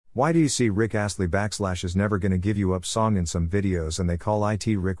Why do you see Rick Astley / is Never Gonna Give You Up song in some videos and they call it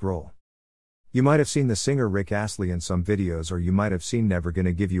Rick Roll? You might have seen the singer Rick Astley in some videos, or you might have seen Never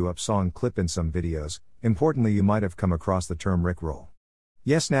Gonna Give You Up song clip in some videos. Importantly, you might have come across the term Rick Roll.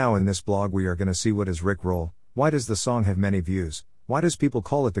 Yes, now in this blog we are gonna see what is Rick Roll, why does the song have many views, why does people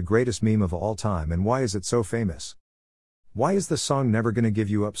call it the greatest meme of all time, and why is it so famous? Why is the song Never Gonna Give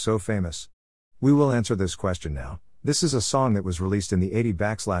You Up so famous? We will answer this question now. This is a song that was released in the 80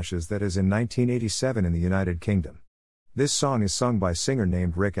 backslashes, that is in 1987 in the United Kingdom. This song is sung by a singer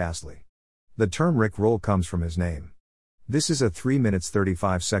named Rick Astley. The term Rick Roll comes from his name. This is a 3 minutes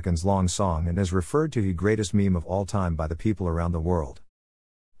 35 seconds long song and is referred to the greatest meme of all time by the people around the world.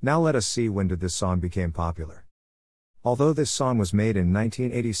 Now let us see, when did this song become popular. Although this song was made in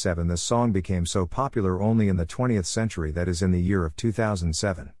 1987, the song became so popular only in the 20th century, that is in the year of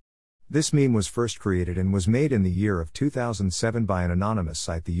 2007. This meme was first created and was made in the year of 2007 by an anonymous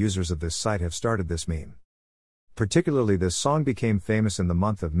site. The users of this site have started this meme. Particularly, this song became famous in the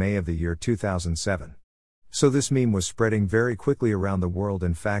month of May of the year 2007. So this meme was spreading very quickly around the world.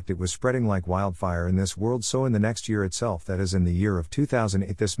 In fact, it was spreading like wildfire in this world. So in the next year itself, that is in the year of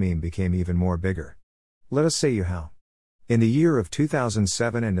 2008, this meme became even more bigger. Let us say you how. In the year of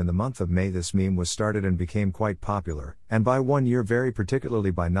 2007 and in the month of May, this meme was started and became quite popular, and by 1 year, very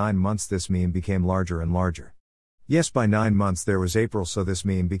particularly by 9 months, this meme became larger and larger. Yes, by 9 months there was April, so this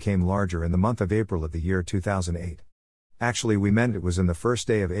meme became larger in the month of April of the year 2008. Actually, we meant it was in the first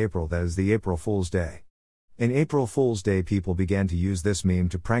day of April, that is the April Fool's Day. In April Fool's Day, people began to use this meme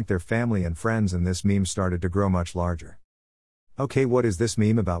to prank their family and friends, and this meme started to grow much larger. Okay, what is this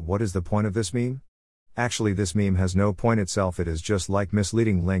meme about? What is the point of this meme? Actually, this meme has no point itself. It is just like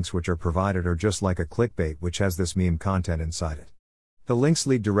misleading links which are provided, or just like a clickbait which has this meme content inside it. The links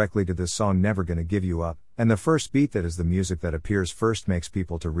lead directly to this song Never Gonna Give You Up, and the first beat, that is the music that appears first, makes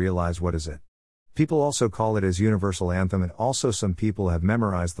people to realize what is it. People also call it as universal anthem, and also some people have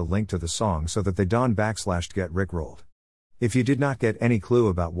memorized the link to the song so that they don't /get Rickrolled. If you did not get any clue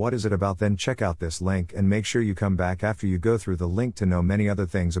about what is it about, then check out this link and make sure you come back after you go through the link to know many other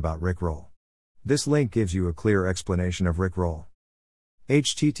things about Rick Roll. This link gives you a clear explanation of Rick Roll.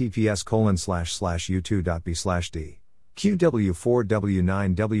 https://u2.b/d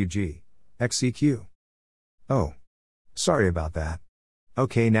QW4W9WG XEQ. Oh. Sorry about that.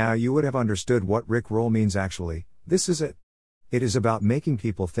 Okay, now you would have understood what Rick Roll means actually. This is it. It is about making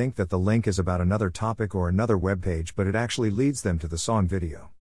people think that the link is about another topic or another web page, but it actually leads them to the song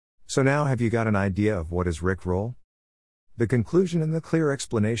video. So now have you got an idea of what is Rick Roll? The conclusion and the clear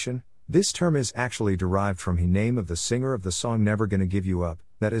explanation: this term is actually derived from the name of the singer of the song Never Gonna Give You Up,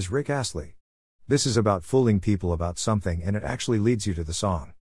 that is Rick Astley. This is about fooling people about something, and it actually leads you to the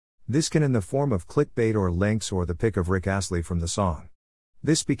song. This can in the form of clickbait or links or the pic of Rick Astley from the song.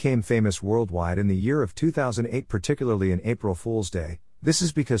 This became famous worldwide in the year of 2008, particularly in April Fool's Day. This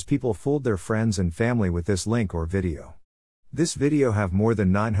is because people fooled their friends and family with this link or video. This video have more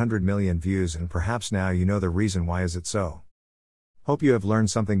than 900 million views, and perhaps now you know the reason why is it so. Hope you have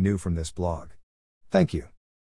learned something new from this blog. Thank you.